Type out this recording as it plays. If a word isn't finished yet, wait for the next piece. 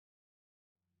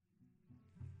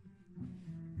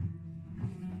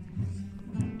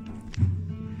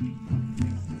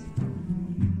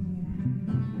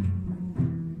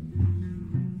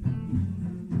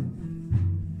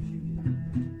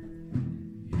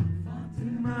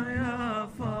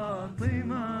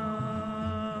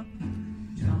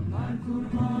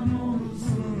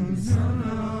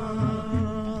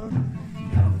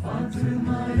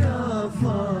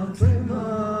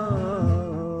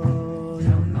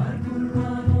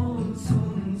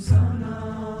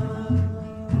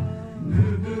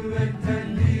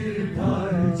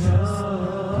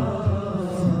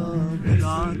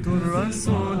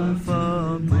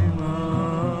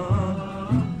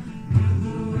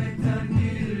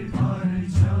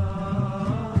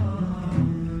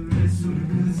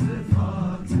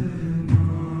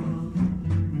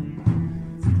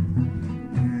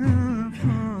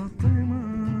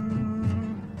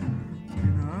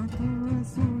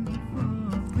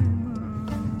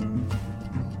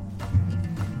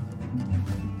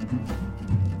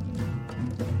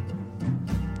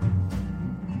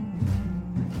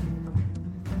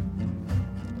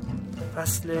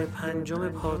فصل 5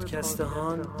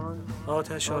 پادکستهان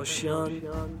آتش آشیان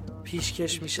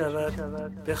پیشکش می شود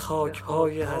به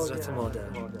خاک‌پای حضرت مادر،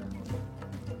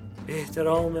 به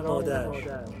احترام مادر،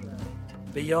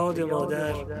 به یاد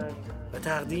مادر و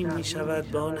تقدیم می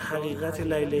شود به آن حقیقت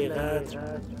لیله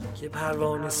قدر که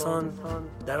پروانه‌سان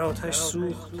در آتش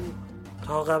سوخت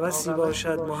تا قبسی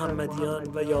باشد محمدیان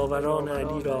و یاوران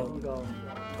علی را،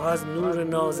 تا از نور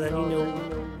نازنین او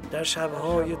در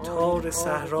شبهای تار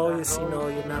صحرای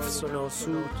سینای نفس و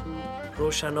ناسود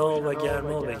روشنا و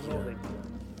گرما بگیرند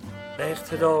و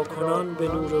اقتدا کنان به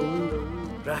نور او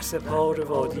رهسپار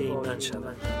وادی ایمن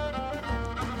شوند.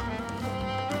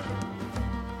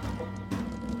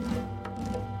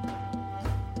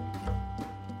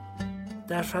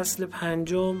 در فصل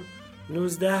 5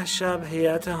 19 شب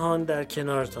هیئت هان در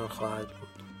کنارتان خواهد بود.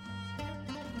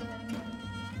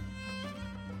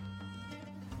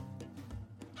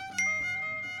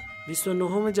 بیست و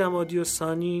نهم جمادی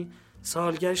الثانی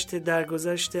سالگشت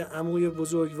درگذشت عموی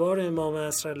بزرگوار امام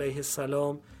عصر علیه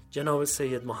السلام جناب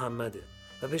سید محمده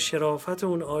و به شرافت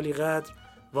اون عالی قدر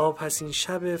واپسین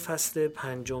شب فصل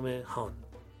 5 هان.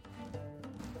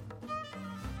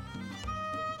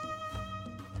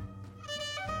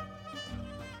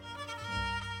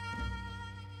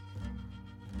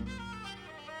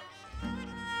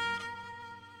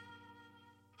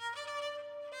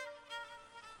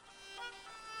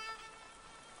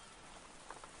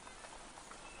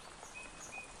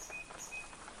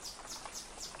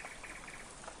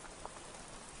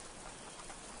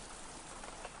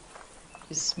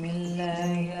 بسم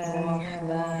الله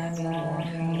الرحمن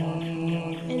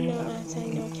الرحیم. انا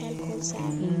اعطیناک الکوثر.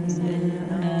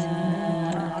 انا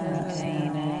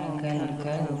اعطیناک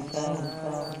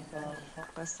الکوثر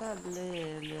فصل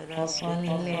لربک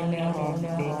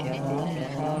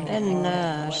وانحر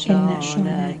ان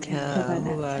شانک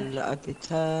هو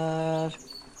الابتر.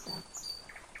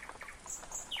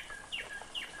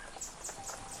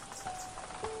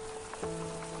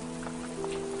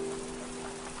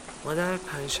 مادر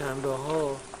پنجشنبه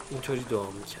ها اینطوری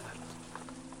دعا میکرد: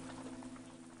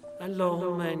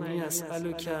 اللهم انی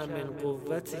اسألک من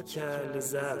قوتک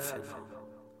لضعفنا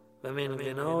و من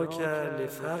غناک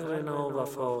لفقرنا و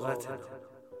فاقتنا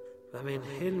و من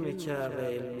حلمک و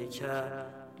علمک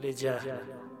لجهلنا.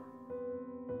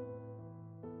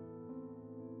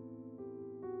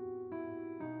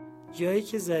 گیاهی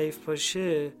که ضعیف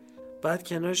باشه بعد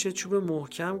کنارش چوب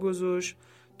محکم گذاشت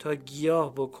تا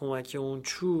گیاه با کمک اون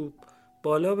چوب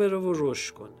بالا بره و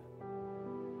رشد کنه.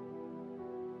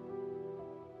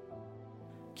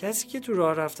 کسی که تو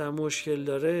راه رفتن مشکل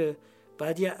داره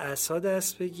بعد یه عصا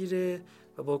دست بگیره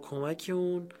و با کمک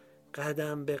اون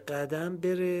قدم به قدم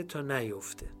بره تا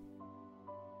نیفته.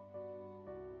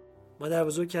 مادر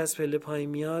بزرگ که از پله پایین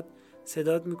میاد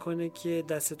صدات میکنه که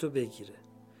دستتو بگیره.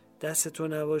 دستتو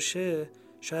نباشه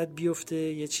شاید بیفته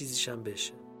یه چیزیشم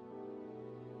بشه.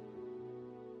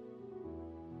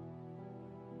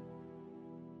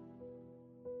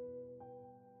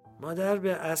 مادر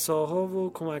به عصاها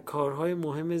و کمک کارهای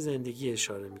مهم زندگی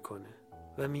اشاره میکنه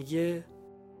و میگه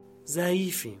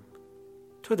ضعیفیم،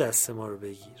 تو دست ما رو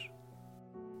بگیر.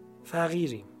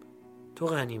 فقیریم، تو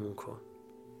غنیمون کن.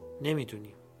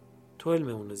 نمیدونیم، تو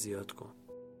علممون رو زیاد کن.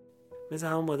 مثل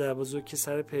همون مادر بزرگ که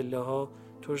سر پله ها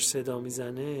توش صدا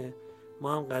میزنه،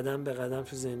 ما هم قدم به قدم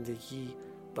تو زندگی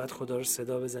باید خدا رو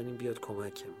صدا بزنیم بیاد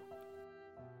کمکمون.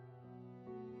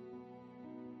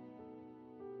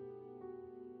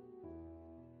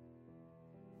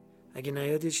 اگه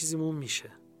نیاد یه چیزیمون میشه،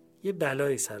 یه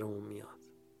بلایی سرمون میاد،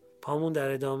 پامون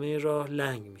در ادامه راه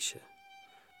لنگ میشه.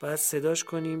 باید صداش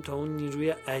کنیم تا اون نیروی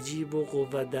عجیب و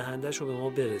قوت دهندش رو به ما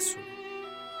برسونه.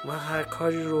 ما هر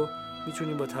کاری رو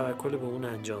میتونیم با توکل به اون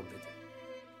انجام بدیم.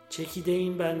 چکیده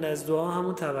این بند از دعا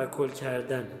همون توکل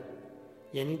کردنه،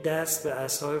 یعنی دست به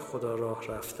عصای خدا راه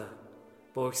رفتن،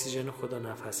 با اکسیژن خدا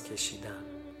نفس کشیدن،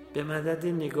 به مدد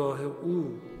نگاه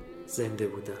او زنده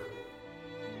بودن.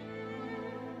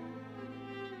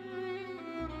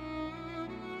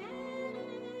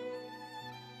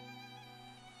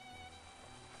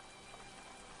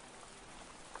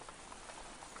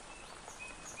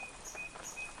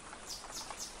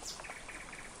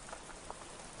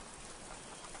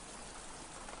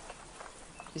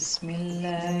 بسم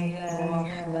الله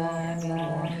الرحمن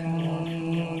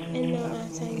الرحیم. انا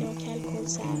اعطیناک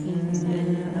الکوثر.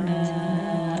 انا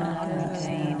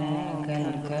اعطیناک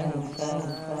الکوثر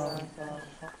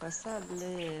فصل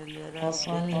لربک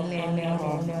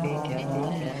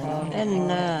وانحر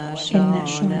ان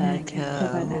شانک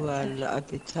هو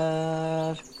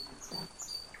الابتر.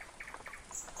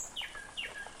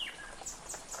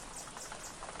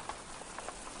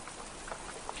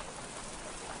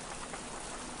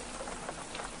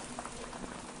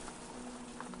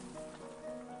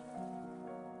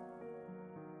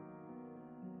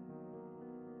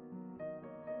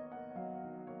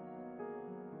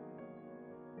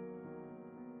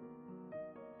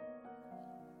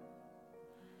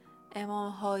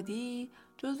 امام هادی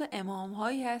جزو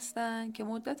امام‌هایی هستند که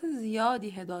مدت زیادی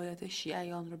هدایت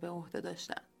شیعیان رو به عهده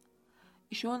داشتن.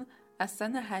 ایشون از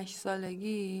سن 8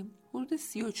 سالگی حدود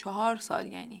 34 سال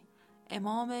یعنی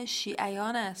امام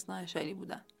شیعیان اثنی‌عشری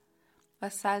بودن و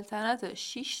سلطنت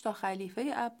 6 تا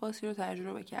خلیفه عباسی رو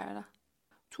تجربه کردن.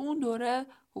 تو اون دوره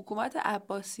حکومت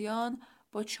عباسیان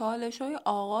با چالش‌های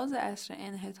آغاز عصر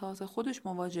انحطاط خودش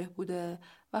مواجه بوده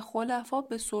و خلفا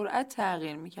به سرعت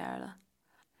تغییر می‌کردن.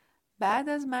 بعد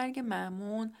از مرگ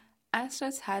مأمون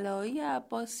عصر طلایی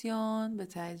عباسیان به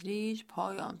تدریج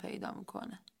پایان پیدا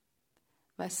می‌کنه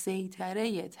و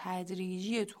سیطره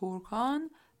تدریجی ترکان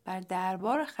بر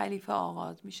دربار خلیفه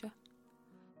آغاز میشه.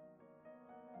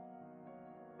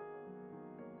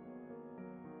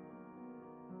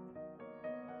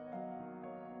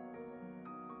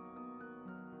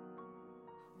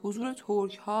 حضور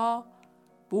ترک‌ها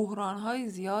بحران‌های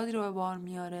زیادی رو به بار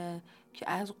میاره که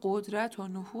از قدرت و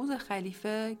نفوذ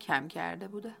خلیفه کم کرده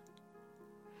بوده.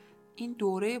 این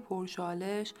دوره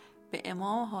پرچالش به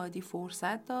امام هادی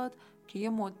فرصت داد که یه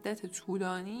مدت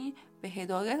طولانی به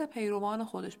هدایت پیروان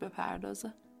خودش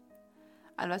بپردازه.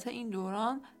 البته این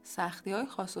دوران سختی‌های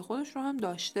خاص خودش رو هم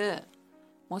داشته.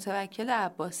 متوکل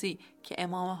عباسی که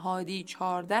امام هادی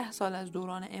 14 سال از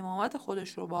دوران امامت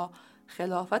خودش رو با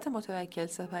خلافت متوکل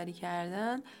سپری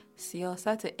کردن،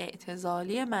 سیاست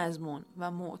اعتزالی مضمون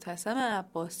و معتصم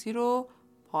عباسی رو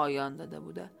پایان داده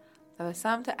بوده و به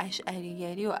سمت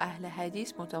اشعریگری و اهل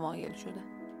حدیث متمایل شده.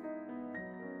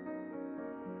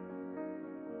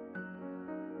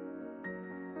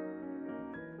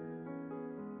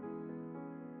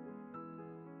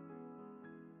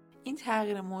 این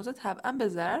تغییر موضع طبعا به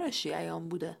ضرر شیعیان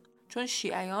بوده، چون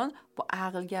شیعیان با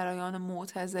عقلگرایان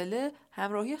معتزله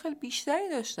همراهی خیلی بیشتری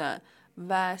داشتن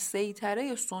و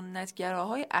سیطره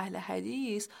سنتگراهای اهل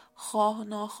حدیث خواه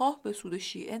ناخواه به سود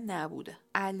شیعه نبوده.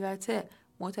 البته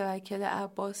متوکل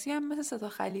عباسی هم مثل 3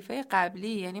 خلیفه قبلی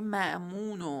یعنی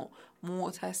مأمون و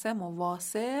معتصم و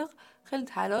واثق خیلی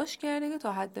تلاش کرده که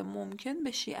تا حد ممکن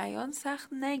به شیعیان سخت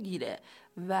نگیره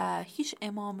و هیچ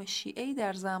امام شیعی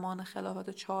در زمان خلافت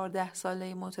 14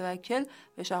 ساله متوکل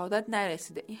به شهادت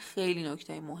نرسیده. این خیلی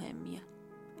نکته مهمیه.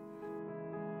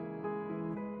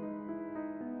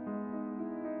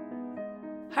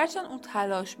 هرچند اون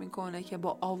تلاش میکنه که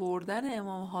با آوردن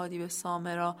امام هادی به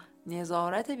سامرا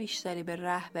نظارت بیشتری به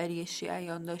رهبری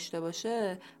شیعیان داشته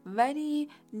باشه، ولی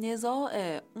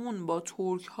نزاع اون با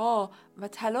ترک ها و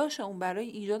تلاش اون برای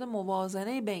ایجاد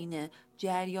موازنه بین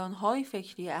جریان های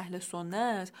فکری اهل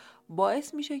سنت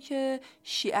باعث میشه که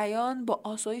شیعیان با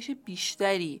آسایش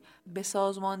بیشتری به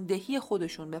سازماندهی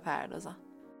خودشون بپردازن.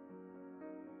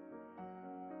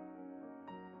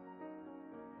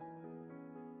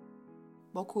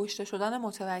 با کشته شدن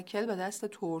متوکل به دست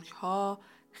ترک ها،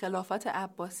 خلافت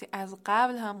عباسی از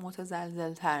قبل هم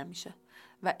متزلزل تر میشه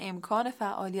و امکان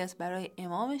فعالیت برای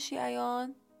امام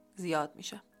شیعیان زیاد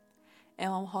میشه.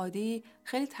 امام هادی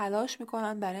خیلی تلاش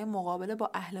میکنن برای مقابله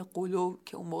با اهل غلو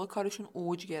که اون موقع کارشون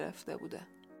اوج گرفته بوده.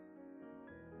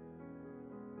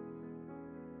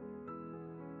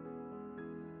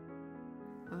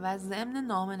 و ضمن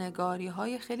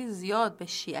نامه‌نگاری‌های خیلی زیاد به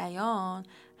شیعیان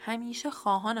همیشه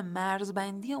خواهان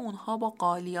مرزبندی اونها با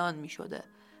قالیان می شده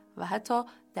و حتی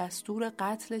دستور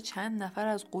قتل چند نفر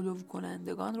از غلو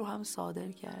کنندگان رو هم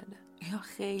صادر کرده. یا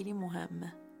خیلی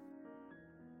مهمه.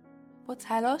 با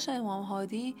تلاش امام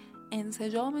هادی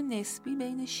انسجام نسبی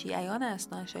بین شیعیان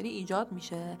اثنی‌عشری ایجاد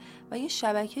میشه و یه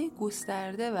شبکه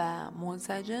گسترده و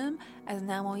منسجم از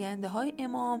نماینده های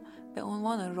امام به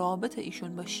عنوان رابط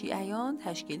ایشون با شیعیان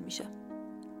تشکیل میشه.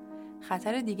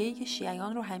 خطر دیگه‌ای که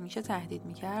شیعیان رو همیشه تهدید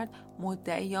میکرد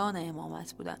مدعیان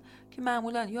امامت بودن که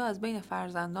معمولا یا از بین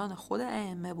فرزندان خود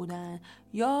ائمه بودن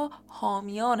یا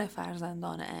حامیان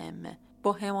فرزندان ائمه.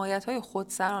 با حمایت‌های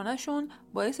خودسرانشون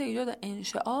باعث ایجاد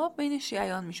انشعاب بین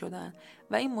شیعیان می‌شدن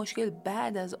و این مشکل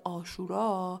بعد از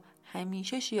عاشورا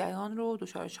همیشه شیعیان رو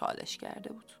دچار چالش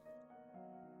کرده بود.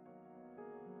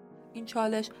 این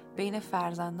چالش بین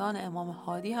فرزندان امام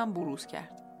هادی هم بروز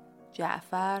کرد.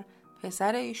 جعفر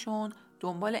پسر ایشون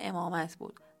دنبال امامت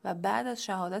بود و بعد از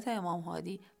شهادت امام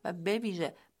هادی و به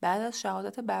ویژه بعد از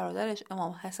شهادت برادرش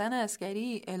امام حسن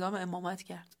عسکری اعلام امامت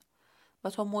کرد و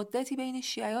تا مدتی بین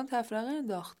شیعیان تفرقه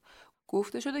انداخت.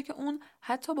 گفته شده که اون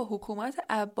حتی با حکومت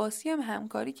عباسی هم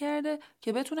همکاری کرده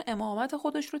که بتونه امامت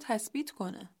خودش رو تثبیت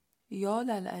کنه. یا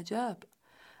للعجب.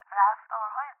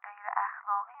 رفتارهای غیر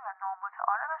اخلاقی و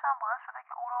نامتعارفش هم باعث شده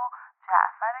که او رو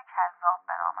جعفر کذاب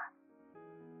بنامند.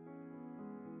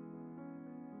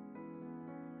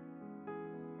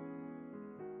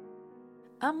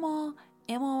 اما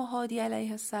امام هادی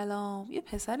علیه السلام یه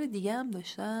پسر دیگه هم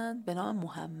داشتن به نام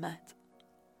محمد.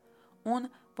 اون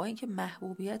با اینکه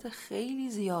محبوبیت خیلی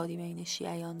زیادی بین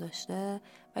شیعیان داشته،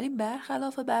 ولی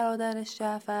برخلاف برادرش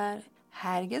جعفر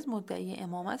هرگز مدعی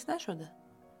امامت نشده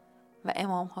و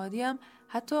امام هادی هم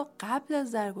حتی قبل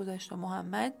از درگذشت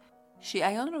محمد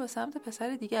شیعیان رو به سمت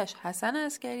پسر دیگه‌اش حسن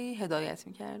عسکری هدایت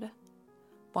می‌کرده.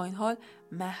 با این حال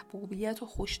محبوبیت و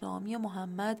خوشنامی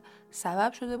محمد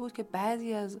سبب شده بود که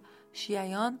بعضی از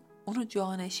شیعیان اون رو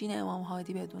جانشین امام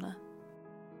هادی بدونن.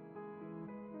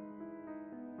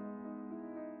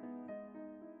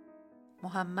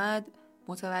 محمد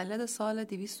متولد سال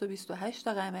 228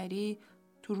 قمری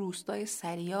تو روستای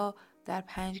سریا در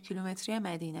 5 کیلومتری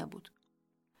مدینه بود.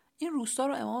 این روستا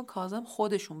رو امام کاظم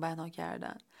خودشون بنا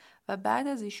کردن و بعد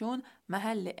از ایشون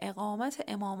محل اقامت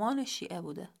امامان شیعه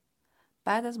بوده.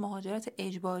 بعد از مهاجرت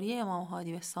اجباری امام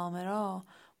هادی به سامرا،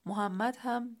 محمد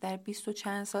هم در 20 و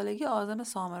چند سالگی عازم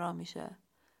سامرا میشه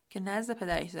که نزد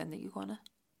پدرش زندگی کنه.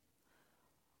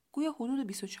 گویا حدود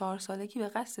 24 سالگی به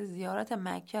قصد زیارت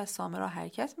مکه از سامرا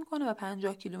حرکت میکنه و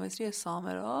 50 کیلومتری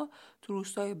سامرا تو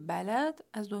روستای بلد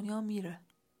از دنیا میره.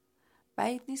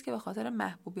 بعید نیست که به خاطر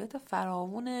محبوبیت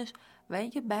فراوونش و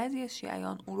اینکه بعضی از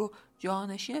شیعیان او رو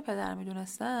جانشین پدر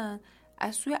میدونستن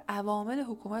از سوی عوامل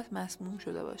حکومت مسموم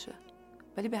شده باشه،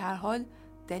 ولی به هر حال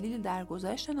دلیل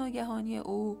درگذشت ناگهانی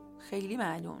او خیلی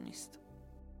معلوم نیست.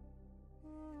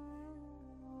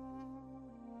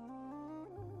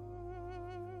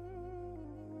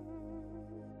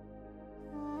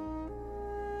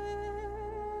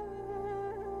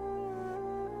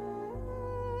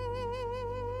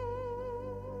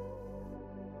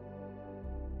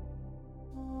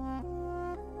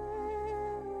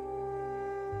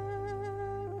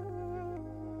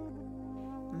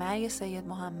 مرگ سید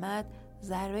محمد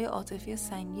ضربه عاطفی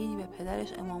سنگینی به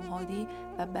پدرش امام هادی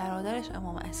و برادرش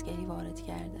امام عسکری وارد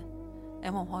کرده.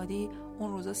 امام هادی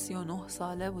اون روزا 39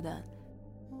 ساله بودن.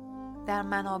 در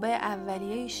منابع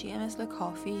اولیه شیعه مثل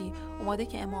کافی اومده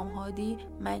که امام هادی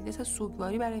مجلس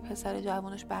سوگواری برای پسر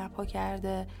جوانش برپا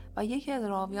کرده و یکی از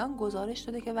راویان گزارش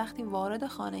داده که وقتی وارد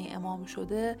خانه امام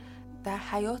شده در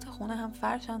حیاط خونه هم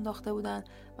فرش انداخته بودن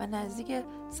و نزدیک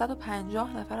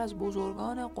 150 نفر از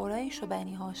بزرگان قریش و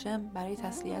بنی هاشم برای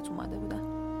تسلیت اومده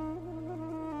بودن.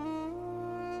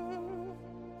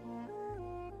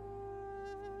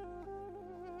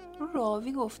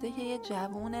 راوی گفته که یه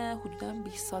جوون حدوداً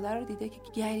 20 ساله رو دیده که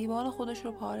گریبان خودش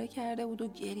رو پاره کرده بود و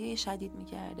گریه شدید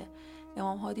میکرده.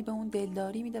 امام هادی به اون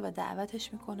دلداری میده و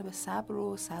دعوتش میکنه به صبر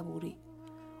و صبوری.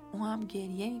 اون هم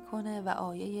گریه میکنه و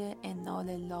آیه انا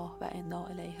لله و انا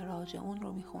الیه راجعون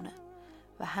رو میخونه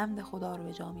و حمد خدا رو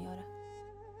به جا میاره.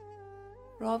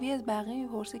 راوی از بقیه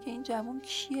میپرسه که این جوان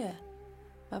کیه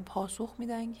و پاسخ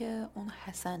میدن که اون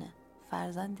حسنه،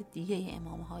 فرزند دیگه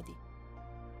امام هادی.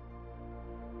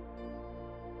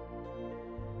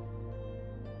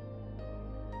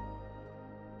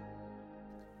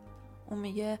 اون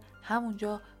میگه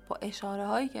همونجا با اشاره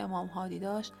هایی که امام هادی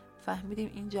داشت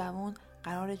فهمیدیم این جوان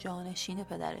قرار جانشین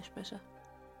پدرش بشه.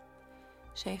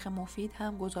 شیخ مفید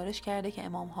هم گزارش کرده که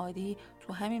امام هادی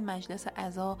تو همین مجلس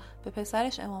عزا به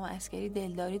پسرش امام عسکری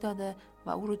دلداری داده و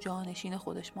او رو جانشین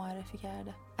خودش معرفی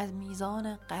کرده. از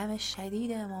میزان غم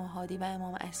شدید امام هادی و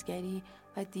امام عسکری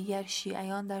و دیگر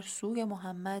شیعیان در سوگ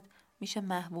محمد میشه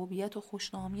محبوبیت و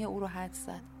خوشنامی او رو حدس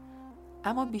زد.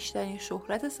 اما بیشترین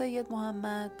شهرت سید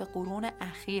محمد به قرون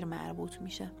اخیر مربوط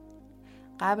میشه.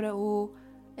 قبر او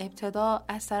ابتدا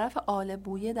از طرف آل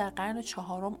بویه در قرن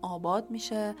 4 آباد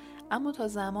میشه، اما تا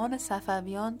زمان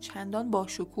صفویان چندان با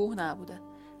شکوه نبوده.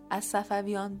 از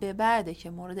صفویان به بعده که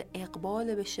مورد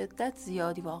اقبال به شدت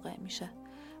زیادی واقع میشه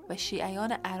و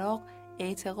شیعیان عراق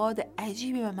اعتقاد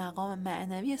عجیبی به مقام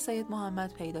معنوی سید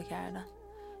محمد پیدا کردن.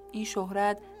 این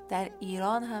شهرت در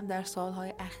ایران هم در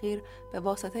سالهای اخیر به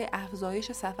واسطه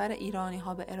افزایش سفر ایرانی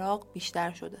ها به عراق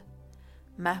بیشتر شده.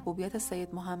 محبوبیت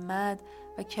سید محمد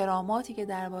و کراماتی که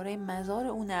درباره مزار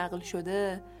او نقل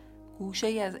شده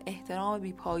گوشه‌ای از احترام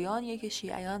بی‌پایانیه که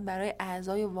شیعیان برای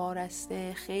اعضای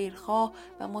وارسته، خیرخواه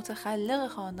و متخلق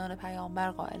خاندان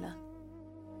پیامبر قائلن.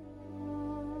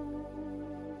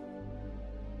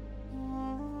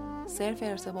 صرف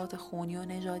ارتباط خونی و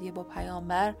نژادی با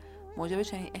پیامبر موجب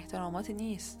چنین احتراماتی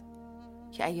نیست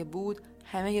که اگه بود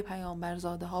همه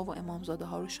پیامبرزاده ها و امامزاده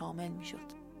ها رو شامل می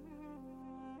شد.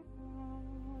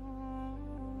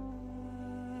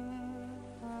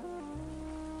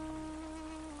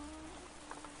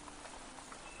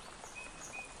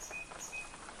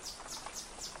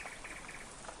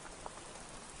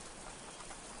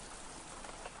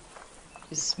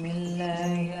 بسم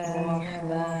الله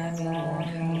الرحمن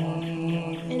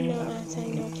الرحیم. انا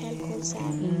اعطیناک الکوثر.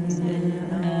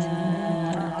 انا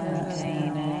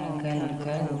اعطیناک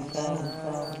الکوثر.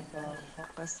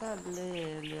 فصل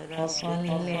لربك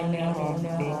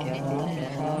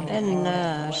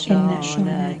إن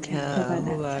شانك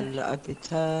هو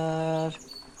الأبتر.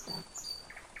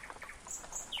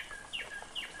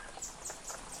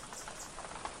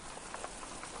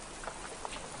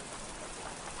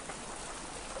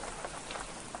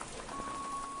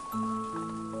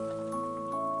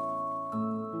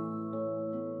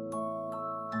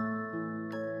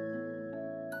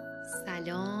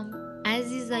 سلام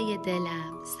عزیزای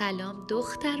دلم، سلام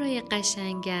دخترای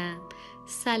قشنگم،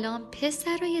 سلام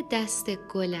پسرای دست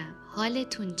گلم.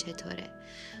 حالتون چطوره؟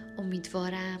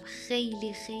 امیدوارم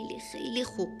خیلی خیلی خیلی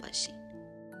خوب باشین.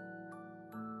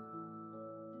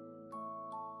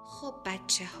 خب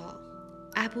بچه ها،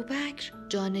 ابوبکر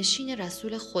جانشین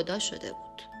رسول خدا شده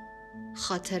بود.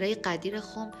 خاطره قدیر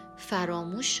خم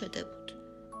فراموش شده بود.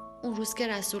 اون روز که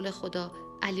رسول خدا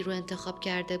علی رو انتخاب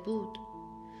کرده بود،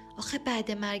 آخه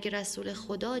بعد مرگ رسول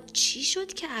خدا چی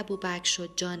شد که ابوبکر شد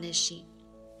جانشین؟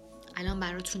 الان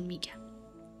براتون میگم.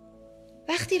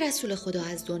 وقتی رسول خدا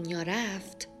از دنیا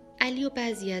رفت، علی و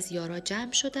بعضی از یارا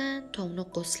جمع شدن تا اونو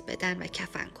غسل بدن و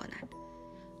کفن کنن.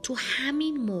 تو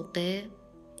همین موقع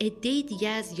عده دیگه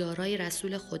از یارای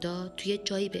رسول خدا توی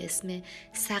جایی به اسم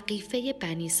سقیفه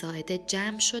بنی ساعده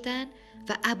جمع شدن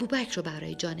و ابوبکر رو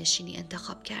برای جانشینی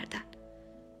انتخاب کردن.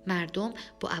 مردم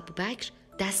با ابوبکر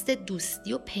دست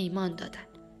دوستی و پیمان دادن.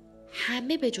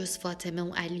 همه به جز فاطمه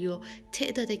و علی و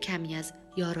تعداد کمی از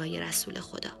یارای رسول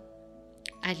خدا.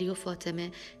 علی و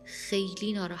فاطمه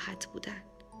خیلی ناراحت بودن.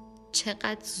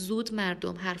 چقدر زود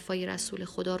مردم حرفای رسول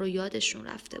خدا رو یادشون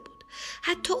رفته بود.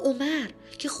 حتی عمر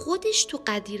که خودش تو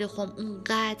قدیر خم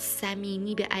اونقدر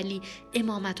صمیمی به علی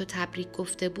امامت و تبریک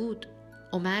گفته بود.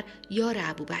 عمر یار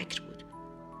ابوبکر بود.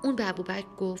 اون به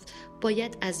ابوبکر گفت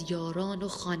باید از یاران و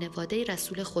خانواده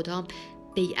رسول خدا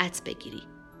بیعت بگیری.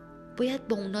 باید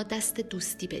با اونا دست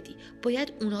دوستی بدی.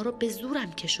 باید اونا رو به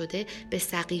زورم که شده به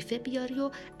سقیفه بیاری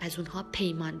و از اونها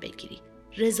پیمان بگیری.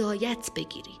 رضایت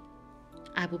بگیری.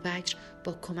 ابوبکر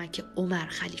با کمک عمر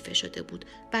خلیفه شده بود.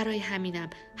 برای همینم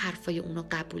حرفای اونو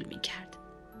قبول میکرد.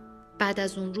 بعد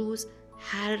از اون روز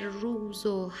هر روز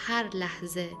و هر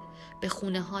لحظه به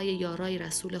خونه های یارای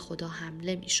رسول خدا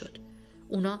حمله میشد.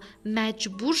 اونا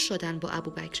مجبور شدن با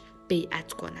ابوبکر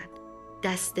بیعت کنن،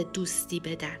 دست دوستی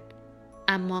بدن،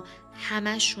 اما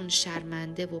همشون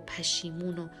شرمنده و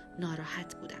پشیمون و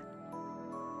ناراحت بودن.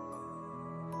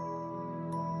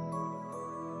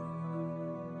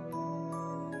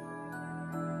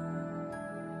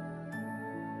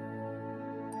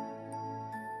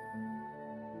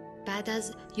 بعد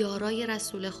از یارای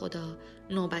رسول خدا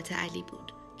نوبت علی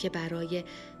بود که برای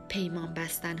پیمان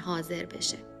بستن حاضر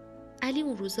بشه. علی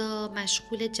اون روزا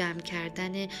مشغول جمع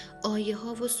کردن آیه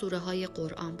ها و سوره های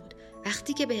قرآن بود.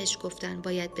 وقتی که بهش گفتن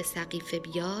باید به سقیفه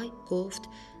بیای، گفت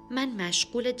من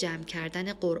مشغول جمع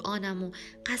کردن قرآنم و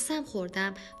قسم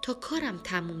خوردم تا کارم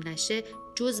تموم نشه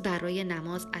جز برای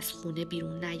نماز از خونه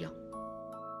بیرون نیام.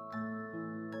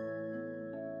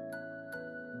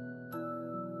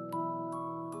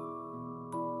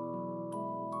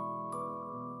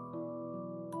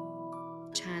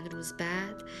 چند روز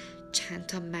بعد چند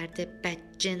تا مرد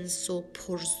بدجنس و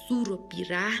پرزور و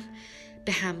بیرحم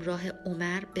به همراه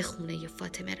عمر به خونه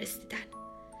فاطمه رسیدن.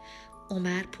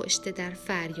 عمر پشت در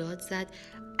فریاد زد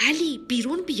علی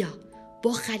بیرون بیا،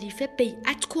 با خلیفه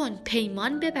بیعت کن،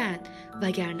 پیمان ببند،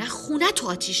 وگرنه خونه تو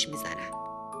آتیش میزنم.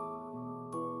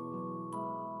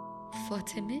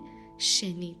 فاطمه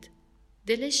شنید،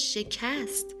 دلش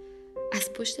شکست.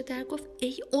 از پشت در گفت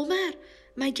ای عمر،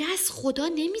 مگه از خدا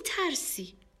نمی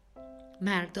ترسی؟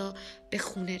 مردا به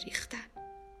خونه ریختن.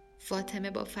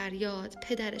 فاطمه با فریاد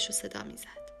پدرش رو صدا می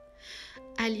زد.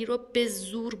 علی رو به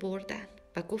زور بردن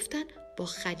و گفتن با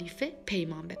خلیفه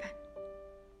پیمان ببند.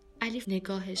 علی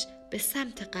نگاهش به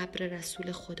سمت قبر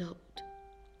رسول خدا بود.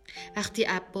 وقتی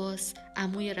عباس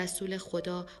عموی رسول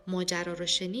خدا ماجرا رو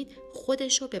شنید،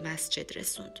 خودش رو به مسجد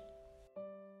رسوند.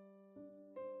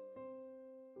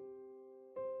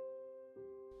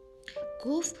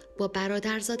 گفت با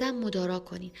برادرزادم مدارا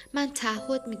کنین، من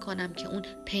تعهد میکنم که اون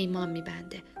پیمان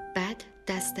میبنده. بعد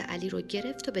دست علی رو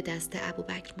گرفت و به دست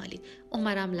ابوبکر مالید.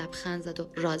 عمرم لبخند زد و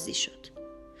راضی شد.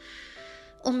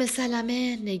 ام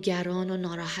سلمه نگران و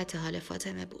ناراحت حال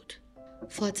فاطمه بود.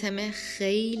 فاطمه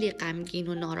خیلی غمگین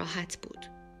و ناراحت بود.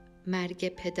 مرگ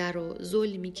پدر و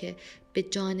ظلمی که به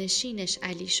جانشینش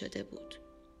علی شده بود.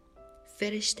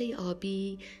 فرشته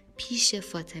آبی پیش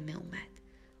فاطمه اومد.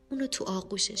 اونو تو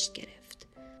آغوشش گرفت.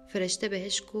 فرشته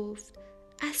بهش گفت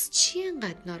از چی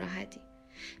انقدر ناراحتی؟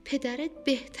 پدرت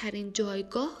بهترین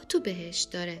جایگاه تو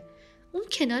بهشت داره. اون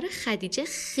کنار خدیجه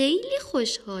خیلی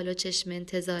خوشحال و چشم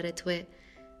انتظار توه.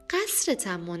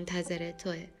 قصرتم منتظر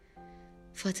توه.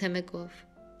 فاطمه گفت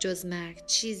جز مرگ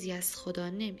چیزی از خدا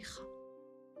نمیخوام.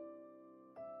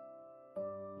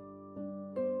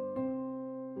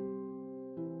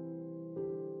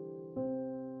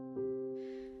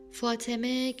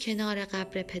 فاطمه کنار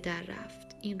قبر پدر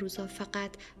رفت. این روزا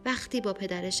فقط وقتی با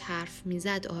پدرش حرف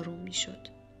میزد آروم میشد.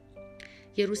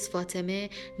 یه روز فاطمه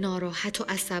ناراحت و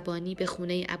عصبانی به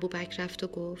خونه ابوبکر رفت و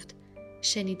گفت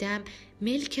شنیدم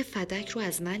ملک فدک رو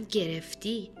از من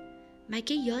گرفتی.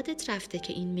 مگه یادت رفته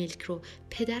که این ملک رو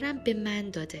پدرم به من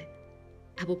داده؟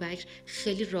 ابوبکر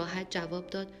خیلی راحت جواب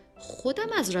داد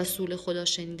خودم از رسول خدا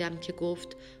شنیدم که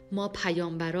گفت ما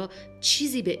پیامبرا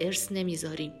چیزی به ارث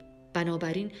نمیذاریم،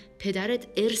 بنابراین پدرت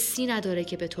ارثی نداره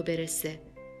که به تو برسه.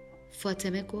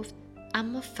 فاطمه گفت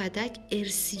اما فدک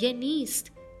ارثیه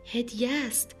نیست، هدیه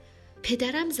است.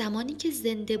 پدرم زمانی که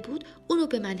زنده بود اونو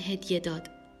به من هدیه داد.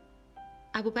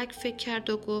 ابوبکر فکر کرد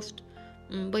و گفت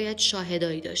باید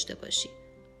شاهدایی داشته باشی.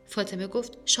 فاطمه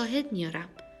گفت شاهد میارم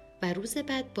و روز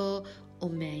بعد با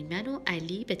ام ایمن و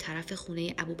علی به طرف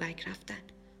خونه ابوبکر رفتن.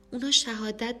 اونا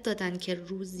شهادت دادن که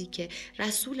روزی که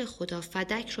رسول خدا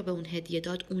فدک رو به اون هدیه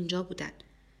داد اونجا بودن.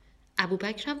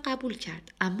 ابوبکر هم قبول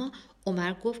کرد، اما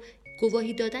عمر گفت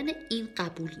گواهی دادن این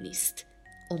قبول نیست.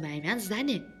 ام ایمن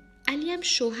زنه، علی هم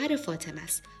شوهر فاطمه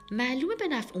است، معلومه به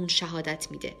نفع اون شهادت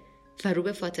میده. و رو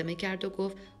به فاطمه کرد و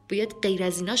گفت باید غیر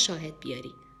از اینا شاهد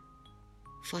بیاری.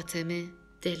 فاطمه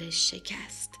دلش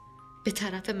شکست، به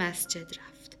طرف مسجد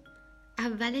رفت.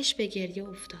 اولش به گریه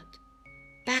افتاد،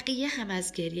 بقیه هم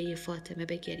از گریه فاطمه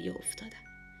به گریه افتادن.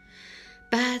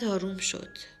 بعد آروم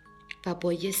شد و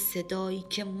با یه صدایی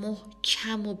که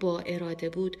محکم و با اراده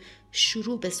بود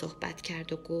شروع به صحبت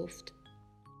کرد و گفت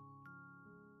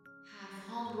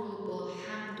حرفهام رو با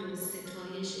حمد و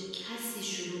ستایش کسی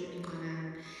شروع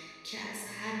میکنم که از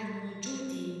هر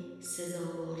موجودی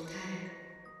سزاوارتره.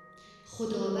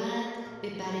 خداوند به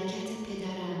برکت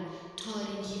پدرم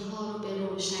تاریکی ها رو به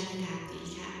روشنی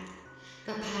تبدیل کرد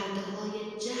و پرده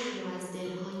های جهل رو از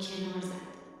دلها کنار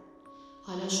زد.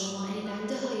 حالا شما ای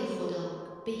بنده های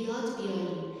خدا به یاد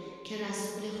بیارین که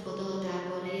رسول خدا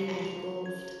درباره علی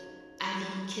گفت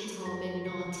علی کتاب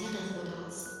ناطق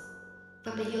خداست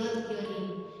و به یاد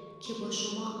بیارین که با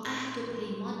شما عهد و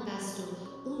پیمان بست و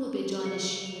اونو به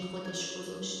جانشینی خودش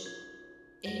گذاشت.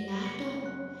 ای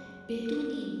مردم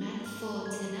بدونین من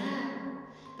فاطمه‌ام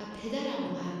و پدرم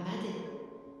محمده.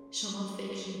 شما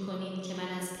فکر میکنین که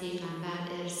من از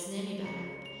پیغمبر ارث نمیبرم.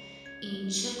 این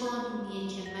چه قانونیه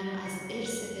که منو از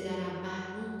ارث پدرم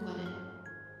محروم کنه؟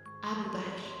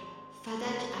 ابوبکر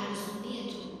فدک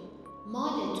ارزونی تو،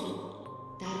 مال تو،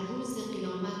 در روز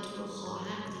قیامت تو رو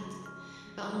خواهم دید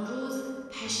و اون روز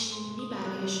پشیمونی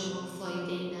برای شما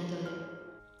فایده ای نداره.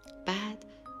 بعد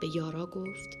به یارا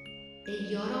گفت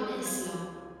ای یاران اسلام،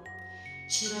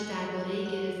 چرا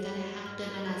درباره گرفتن حق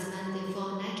من از من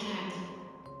دفاع نکردید؟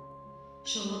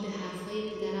 شما به حرفهای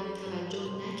پدرم توجه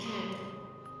نکردید.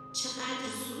 چقدر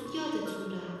زود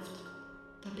یادتون رفت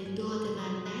و به داد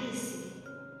من نرسیدید.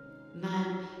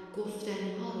 من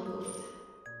گفتنی ها رو گفتم.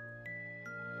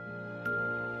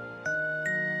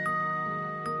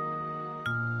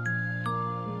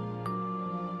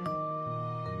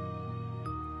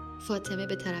 فاطمه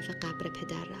به طرف قبر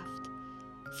پدر رفت.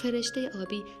 فرشته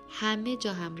آبی همه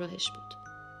جا همراهش بود.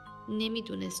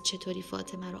 نمیدونست چطوری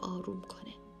فاطمه رو آروم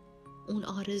کنه. اون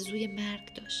آرزوی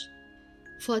مرگ داشت.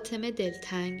 فاطمه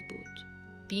دلتنگ بود،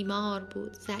 بیمار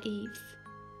بود، ضعیف،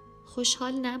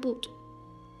 خوشحال نبود.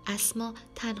 اسما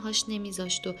تنهاش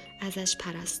نمیذاشت و ازش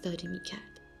پرستاری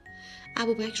میکرد.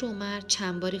 ابوبکر و عمر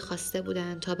چند باری خواسته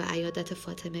بودن تا به عیادت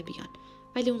فاطمه بیان،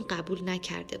 ولی اون قبول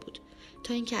نکرده بود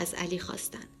تا اینکه از علی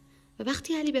خواستن. و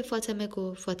وقتی علی به فاطمه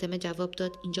گفت، فاطمه جواب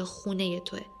داد اینجا خونه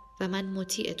توه و من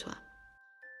مطیع توام.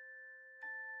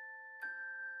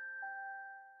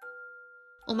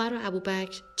 عمر و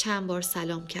ابوبکر چند بار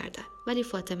سلام کردند ولی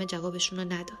فاطمه جوابشون رو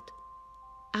نداد.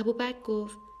 ابوبکر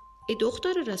گفت ای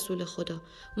دختر رسول خدا،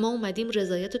 ما اومدیم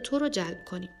رضایت تو رو جلب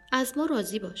کنیم، از ما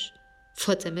راضی باش.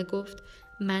 فاطمه گفت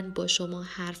من با شما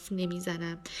حرف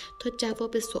نمیزنم تا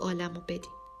جواب سوالمو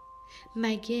بدین.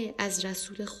 مگه از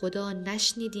رسول خدا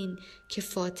نشنیدین که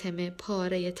فاطمه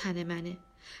پاره تن منه؟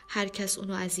 هر کس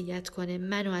اونو اذیت کنه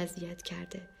منو اذیت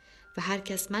کرده و هر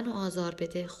کس منو آزار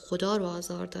بده خدا رو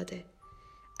آزار داده.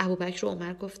 ابوبکر و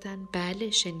عمر گفتن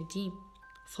بله شنیدیم.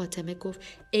 فاطمه گفت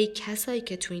ای کسایی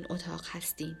که تو این اتاق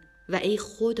هستین و ای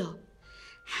خدا،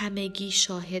 همگی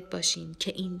شاهد باشین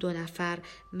که این 2 نفر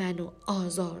منو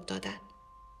آزار دادن.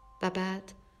 و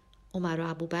بعد عمر و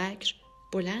ابوبکر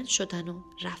بلند شدن و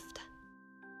رفتن.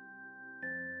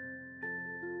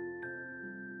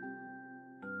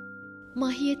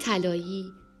 ماهی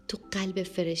طلایی تو قلب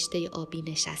فرشته آبی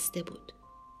نشسته بود،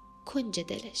 کنج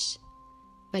دلش،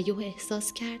 و یهو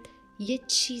احساس کرد یه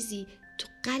چیزی تو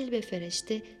قلب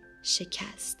فرشته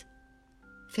شکست.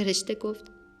 فرشته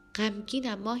گفت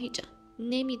غمگینم ماهی جان،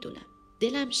 نمیدونم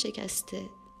دلم شکسته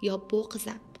یا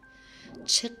بغضم.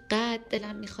 چقدر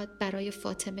دلم میخواد برای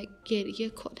فاطمه گریه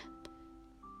کنم،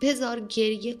 بذار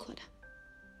گریه کنم.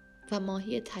 و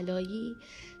ماهی طلایی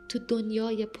تو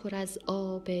دنیای پر از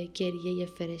آب گریه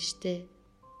فرشته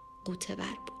غوطه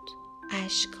ور بود،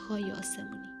 اشک‌های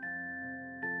آسمونی.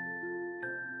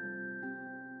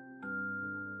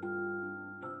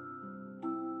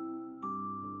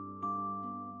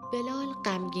 بلال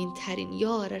غمگین ترین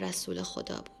یار رسول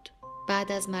خدا بود.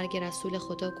 بعد از مرگ رسول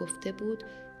خدا گفته بود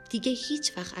دیگه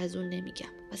هیچ وقت از اون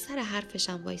نمیگم و سر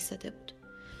حرفشم وایساده بود.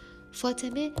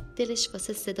 فاطمه دلش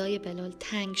واسه صدای بلال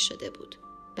تنگ شده بود.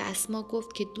 به اسما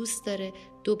گفت که دوست داره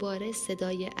دوباره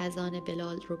صدای اذان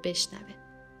بلال رو بشنوه.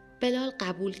 بلال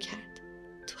قبول کرد.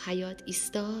 تو حیاط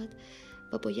ایستاد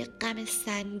و با یه غم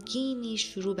سنگینی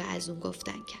شروع به اذان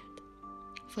گفتن کرد.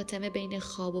 فاطمه بین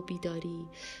خواب و بیداری،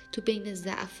 تو بین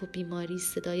ضعف و بیماری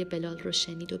صدای بلال رو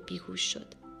شنید و بیهوش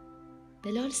شد.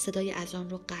 بلال صدای اذان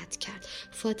رو قطع کرد.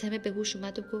 فاطمه به هوش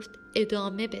اومد و گفت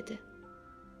ادامه بده.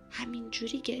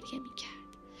 همینجوری گریه میکرد.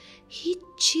 هیچ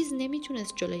چیز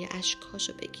نمیتونست جلوی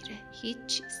اشکاشو بگیره، هیچ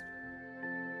چیز.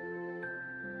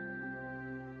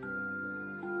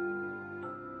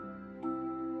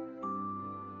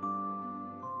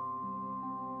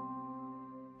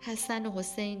 حسن و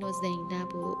حسین و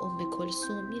زینب و ام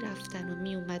کلثوم می رفتن و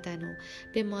می اومدن و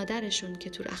به مادرشون که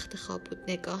تو رخت خواب بود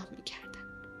نگاه می کردن.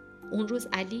 اون روز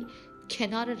علی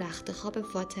کنار رخت خواب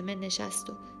فاطمه نشست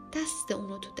و دست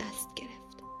اونو تو دست گرفت.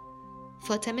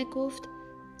 فاطمه گفت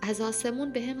از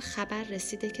آسمون به هم خبر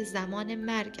رسیده که زمان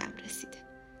مرگم رسیده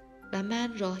و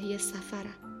من راهی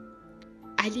سفرم.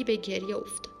 علی به گریه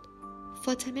افتاد.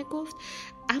 فاطمه گفت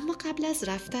اما قبل از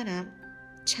رفتنم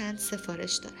چند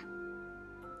سفارش دارم.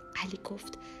 علی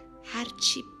گفت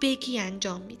هرچی بگی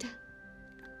انجام میدم.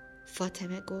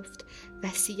 فاطمه گفت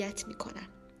وصیت میکنم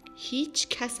هیچ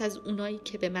کس از اونایی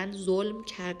که به من ظلم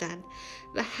کردن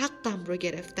و حقم رو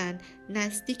گرفتن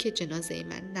نزدیک جنازه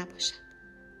من نباشن،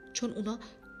 چون اونا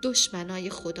دشمنای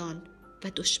خدان و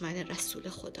دشمن رسول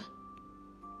خدا.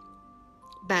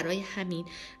 برای همین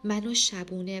منو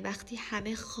شبونه وقتی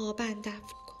همه خوابن دفن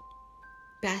کن.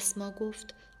 به اسما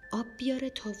گفت آب بیاره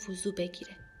تا وضو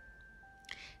بگیره.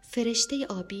 فرشته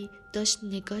آبی داشت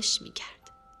نگاش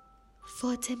میکرد.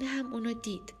 فاطمه هم اونو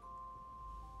دید.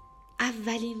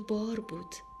 اولین بار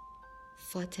بود.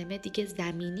 فاطمه دیگه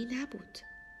زمینی نبود.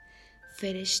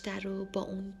 فرشته رو با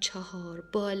اون 4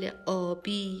 بال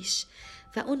آبیش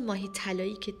و اون ماهی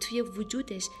طلایی که توی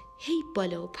وجودش هی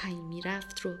بالا و پایین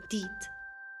میرفت رو دید.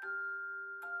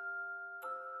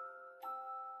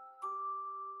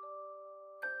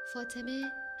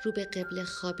 فاطمه رو به قبله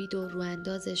خوابید و رو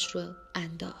اندازش رو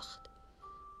انداخت.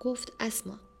 گفت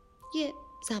اسما یه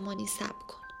زمانی صبر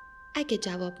کن. اگه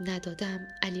جواب ندادم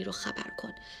علی رو خبر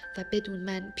کن و بدون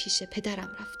من پیش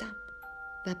پدرم رفتم.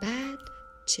 و بعد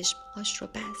چشمهاش رو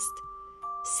بست.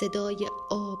 صدای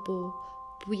آب و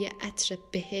بوی عطر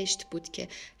بهشت بود که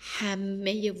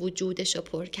همه وجودش رو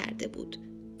پر کرده بود.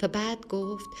 و بعد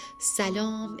گفت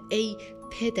سلام ای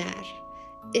پدر،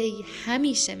 ای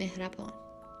همیشه مهربان.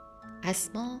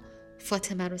 اسما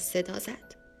فاطمه رو صدا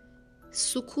زد.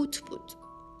 سکوت بود،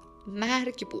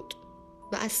 مرگ بود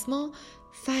و اسما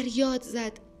فریاد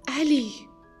زد علی،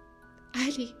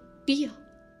 علی بیا.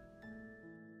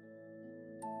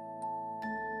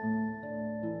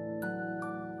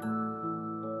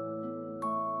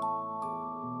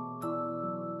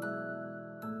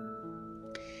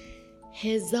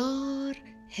 هزار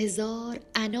هزار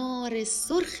انار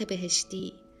سرخ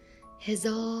بهشتی،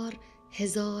 هزار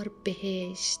هزار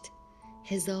بهشت،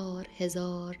 هزار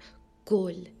هزار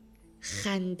گل،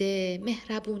 خنده،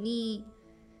 مهربونی،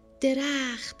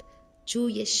 درخت،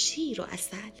 جوی شیر و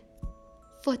عسل.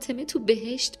 فاطمه تو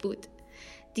بهشت بود.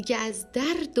 دیگه از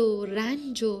درد و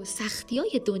رنج و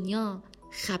سختیای دنیا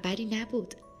خبری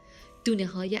نبود. دونه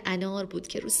های انار بود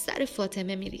که رو سر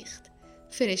فاطمه میریخت.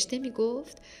 فرشته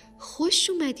میگفت خوش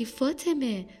اومدی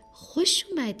فاطمه، خوش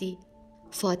اومدی.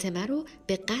 فاطمه رو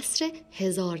به قصر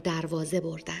 1000 دروازه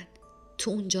بردن.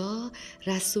 تو اونجا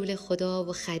رسول خدا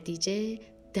و خدیجه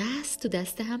دست تو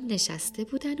دست هم نشسته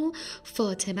بودن و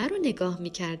فاطمه رو نگاه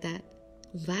میکردن.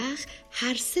 اون وقت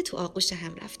هر سه تو آغوش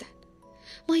هم رفتن.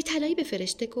 ماهی طلایی به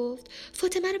فرشته گفت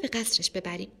فاطمه رو به قصرش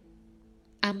ببریم.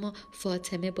 اما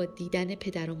فاطمه با دیدن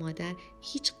پدر و مادر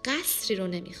هیچ قصری رو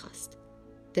نمیخواست.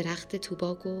 درخت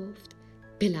طوبا گفت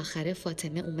بالاخره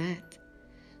فاطمه اومد.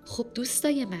 خب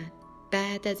دوستای من،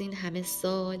 بعد از این همه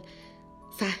سال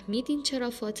فهمیدین چرا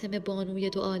فاطمه بانوی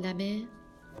دو عالمه؟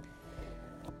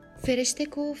 فرشته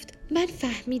گفت من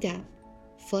فهمیدم.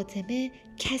 فاطمه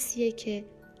کسیه که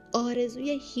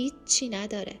آرزوی هیچی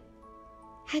نداره.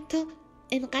 حتی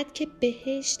انقدر که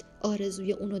بهشت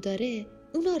آرزوی اونو داره،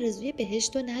 اون آرزوی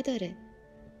بهشتو نداره.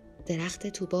 درخت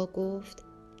طوبا گفت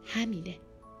همینه.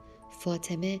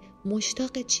 فاطمه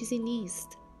مشتاق چیزی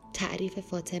نیست. تعریف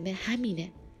فاطمه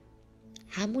همینه.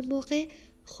 همون موقع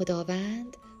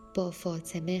خداوند با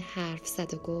فاطمه حرف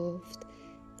زد و گفت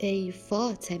ای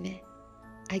فاطمه،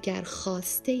 اگر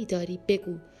خواسته ای داری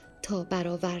بگو تا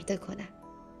برآورده کنم.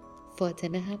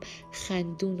 فاطمه هم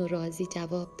خندون و راضی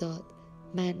جواب داد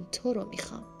من تو رو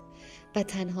میخوام و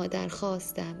تنها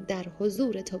درخواستم در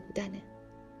حضور تو بودنه.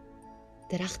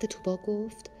 درخت طوبا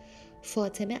گفت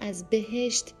فاطمه از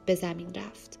بهشت به زمین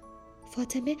رفت.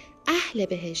 فاطمه اهل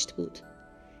بهشت بود.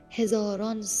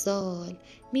 هزاران سال،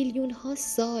 میلیون ها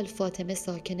سال فاطمه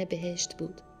ساکن بهشت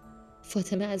بود.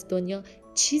 فاطمه از دنیا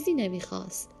چیزی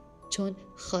نمیخواست چون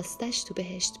خواستش تو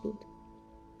بهشت بود.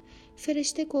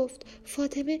 فرشته گفت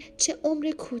فاطمه چه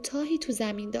عمر کوتاهی تو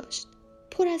زمین داشت،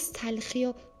 پر از تلخی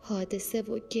و حادثه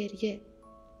و گریه.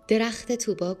 درخت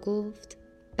طوبا گفت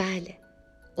بله،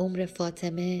 عمر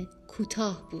فاطمه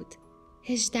کوتاه بود،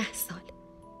 18 سال.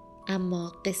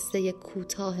 اما قصه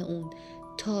کوتاه اون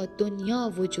تا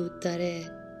دنیا وجود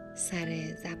داره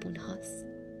سر زبون هاست.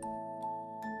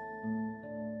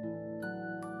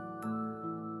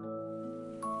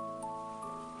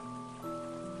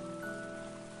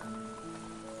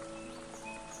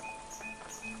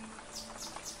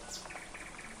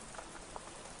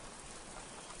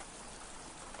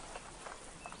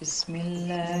 بسم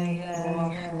الله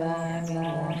الرحمن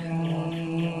الرحیم.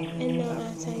 انا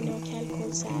اعطیناک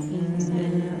الکوثر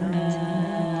إنا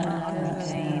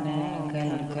أعطيناك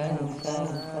الكوثر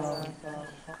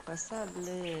فصل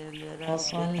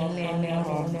لربك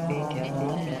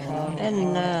وانحر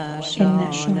إن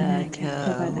شانئك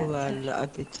هو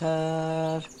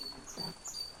الأبتر.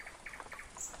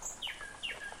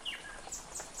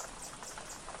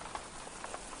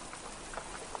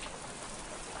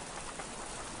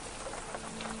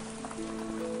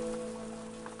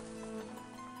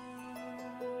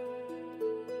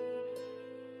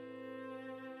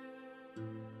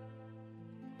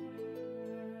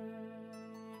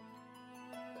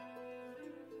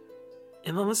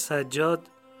 امام سجاد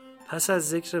پس از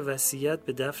ذکر وصیت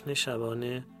به دفن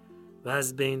شبانه و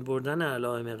از بین بردن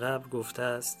علائم قبر گفته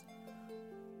است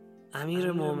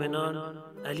امیر مومنان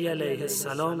علی علیه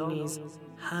السلام نیز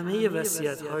همه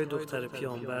وصیت‌های دختر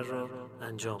پیامبر را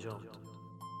انجام داد.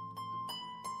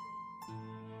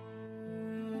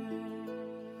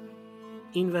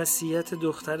 این وصیت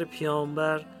دختر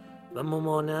پیامبر و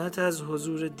ممانعت از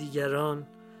حضور دیگران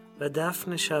و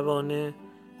دفن شبانه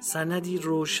سندی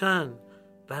روشن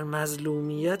بر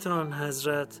مظلومیت آن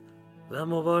حضرت و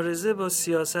مبارزه با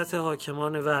سیاست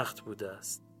حاکمان وقت بوده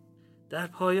است. در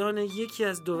پایان یکی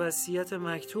از دو وصیت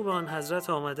مکتوب آن حضرت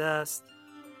آمده است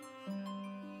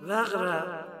وقرأ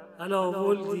علی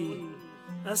ولدی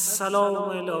السلام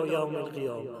الی یوم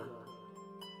القیامه.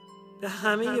 به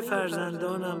همه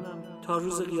فرزندانم تا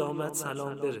روز قیامت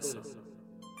سلام برسان.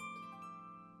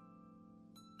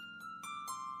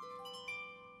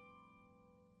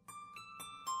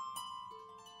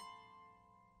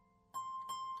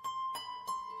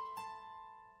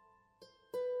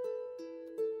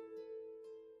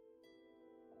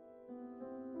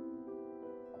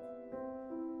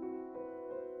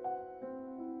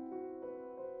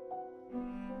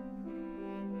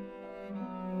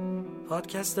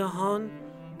 پادکست هان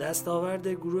دستاورد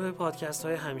گروه پادکست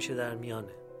های همیشه در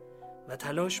میانه و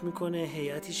تلاش میکنه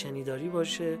هیئتی شنیداری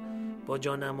باشه با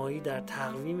جانمایی در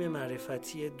تقویم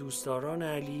معرفتی دوستداران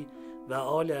علی و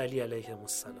آل علی علیهم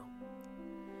السلام.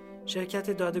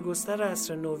 شرکت دادگستر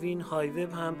عصر نوین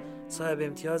هایوب هم صاحب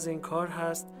امتیاز این کار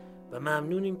هست و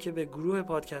ممنونیم که به گروه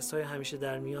پادکست های همیشه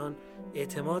در میان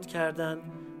اعتماد کردن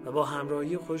و با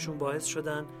همراهی خودشون باعث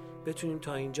شدن بتونیم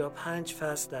تا اینجا 5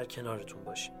 فصل در کنارتون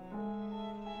باشیم.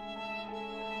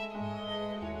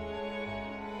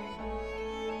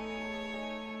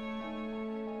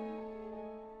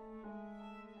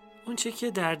 اون چه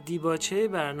که در دیباچه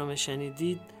برنامه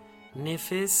شنیدید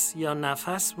نفس یا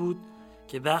نفس بود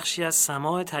که بخشی از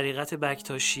سماع طریقت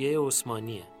بکتاشیه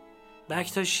عثمانیه.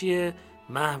 بکتاشیه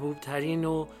محبوب ترین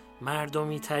و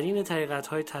مردمی ترین طریقت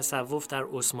های تصوف در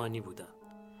عثمانی بودن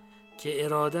که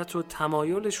ارادت و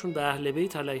تمایلشون به اهل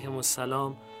بیت علیهم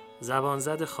السلام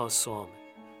زبانزد خاص و عامه.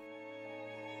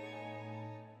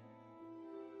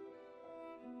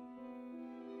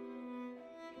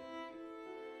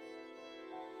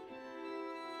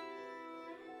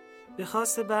 به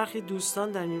خواست برخی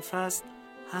دوستان در این فصل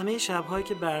همه شب‌هایی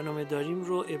که برنامه داریم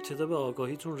رو ابتدا به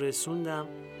آگاهیتون رسوندم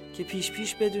که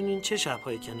پیش بدونین چه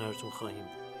شب‌هایی کنارتون خواهیم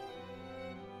بود.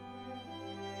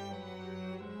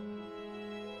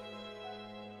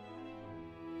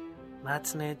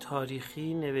 متن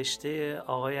تاریخی نوشته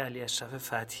آقای علی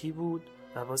اشرف فتحی بود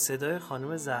و با صدای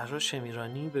خانم زهرا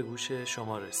شمیرانی به گوش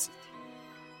شما رسید.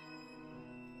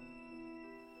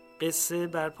 قصه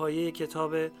بر پایه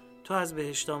کتاب تو از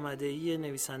بهشت آمده‌ای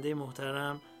نویسنده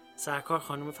محترم سرکار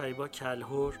خانم فریبا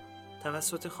کلهر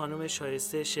توسط خانم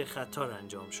شایسته شیخ خطار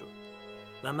انجام شد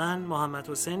و من محمد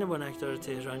حسین بنکدار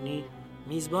تهرانی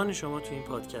میزبان شما تو این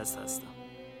پادکست هستم.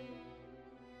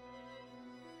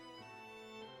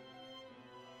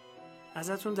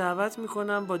 ازتون دعوت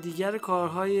میکنم با دیگر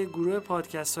کارهای گروه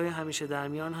پادکست های همیشه در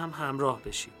میان هم همراه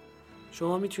بشید.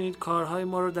 شما میتونید کارهای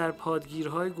ما رو در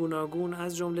پادگیرهای گوناگون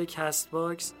از جمله کست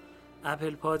باکس،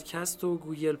 اپل پادکست و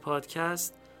گوگل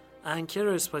پادکست، انکر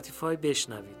و اسپاتیفای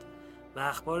بشنوید و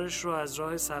اخبارش رو از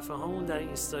راه صفحه هامون در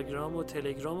اینستاگرام و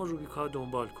تلگرام و روبیکا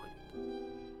دنبال کنید.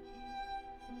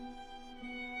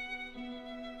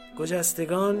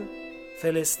 گجستگان،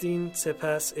 فلسطین،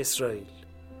 سپس اسرائیل.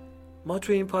 ما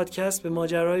توی این پادکست به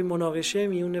ماجرای مناقشه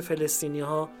میون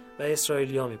فلسطینی‌ها و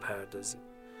اسرائیلی‌ها میپردازیم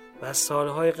و از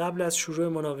سالهای قبل از شروع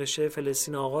مناقشه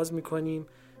فلسطین آغاز میکنیم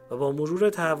و با مرور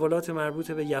تحولات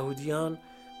مربوط به یهودیان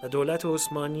و دولت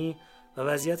عثمانی و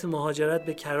وضعیت مهاجرت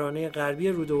به کرانه غربی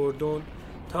رود اردن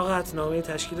تا قطعنامه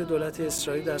تشکیل دولت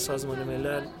اسرائیل در سازمان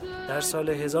ملل در سال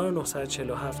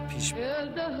 1947 پیش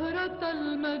می‌بریم.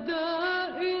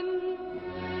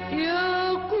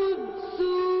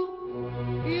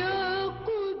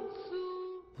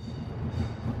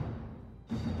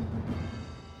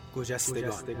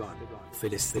 گجستگان،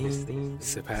 فلسطین،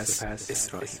 سپس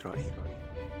اسرائیل.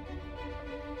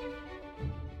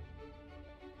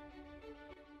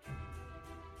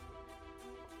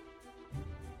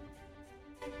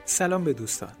 سلام به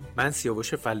دوستان، من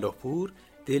سیاوش فلاحپور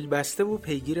دلبسته و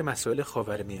پیگیر مسائل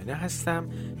خاورمیانه هستم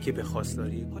که به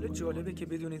خواستاری. حالا جالبه که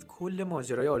بدونید کل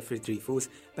ماجرای آلفرد دریفوس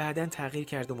بعداً تغییر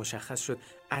کرد و مشخص شد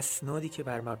اسنادی که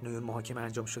بر مبنای اون محاکمه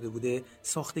انجام شده بوده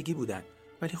ساختگی بودن،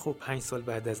 ولی خب 5 سال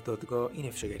بعد از دادگاه این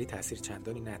افشاگری تاثیر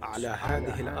چندانی نداشت.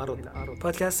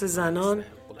 پادکست زنان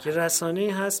که رسانه‌ای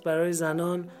هست برای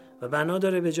زنان و بنا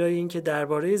داره به جای اینکه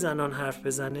درباره زنان حرف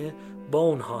بزنه با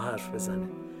اونها حرف بزنه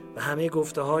و همه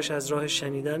گفته‌هاش از راه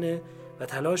شنیدنه و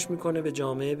تلاش میکنه به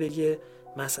جامعه بگه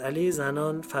مسئله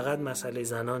زنان فقط مسئله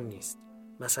زنان نیست،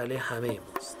 مسئله همه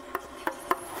ماست.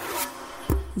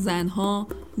 زنها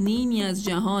نیمی از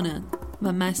جهانند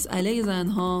و مسئله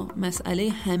زنها مسئله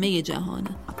همه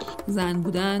جهانه. زن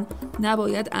بودن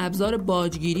نباید ابزار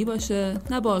باجگیری باشه،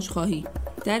 نه باجخواهی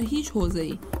در هیچ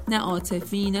حوزه‌ای، نه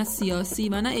عاطفی، نه سیاسی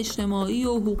و نه اجتماعی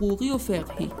و حقوقی و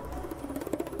فقهی.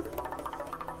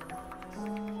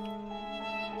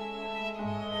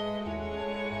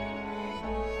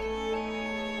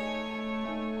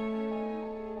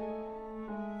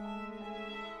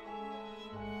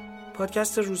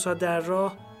 پادکست روزها در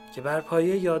راه که بر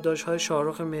پایه یادداشت‌های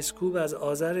شاهرخ مسکوب از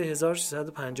آذر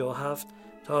 1357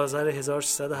 تا آذر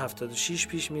 1376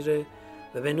 پیش میره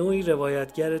و به نوعی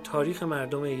روایتگر تاریخ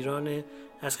مردم ایران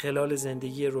از خلال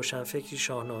زندگی روشنفکری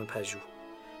شاهنامه پژوه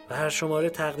و هر شماره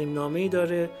تقدیم نامه‌ای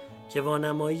داره که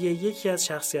وانمایی یکی از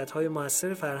شخصیت‌های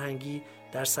مؤثر فرهنگی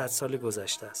در 100 سال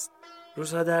گذشته است.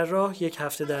 روزها در راه یک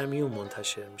هفته در میون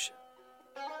منتشر میشه.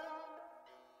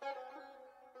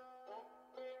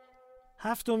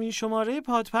 7مین شماره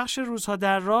پادپخش روزها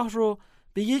در راه رو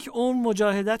به یک عمر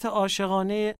مجاهدت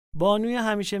عاشقانه بانوی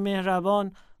همیشه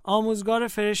مهربان، آموزگار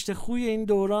فرشته خوی این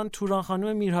دوران توران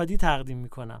خانم میرهادی تقدیم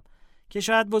میکنم که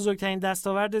شاید بزرگترین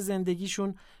دستاورد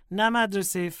زندگیشون نه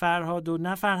مدرسه فرهاد و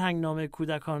نه فرهنگنامه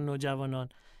کودکان و نوجوانان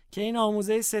که این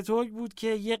آموزه سترگ بود که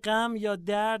یه غم یا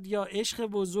درد یا عشق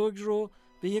بزرگ رو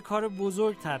به یه کار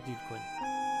بزرگ تبدیل کنیم.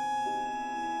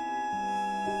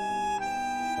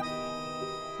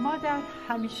 مادر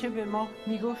همیشه به ما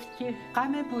میگفت که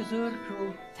غم بزرگ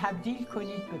رو تبدیل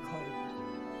کنید به کار بزرگ.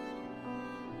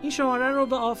 این شماره رو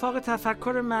به آفاق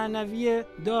تفکر معنوی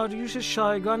داریوش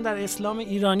شایگان در اسلام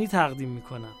ایرانی تقدیم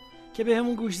میکنم که به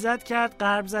همون گوشزد کرد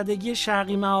غرب زدگی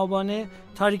شرقی مآبانه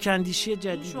تاریک‌اندیشی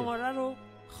جدیده. این شماره رو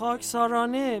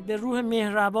خاکسارانه به روح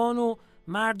مهربان و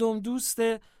مردم دوست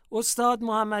استاد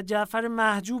محمد جعفر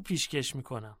محجوب پیشکش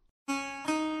میکنم.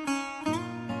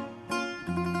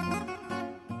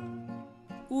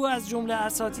 او از جمله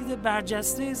اساتید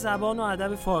برجسته زبان و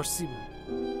ادب فارسی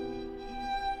بود.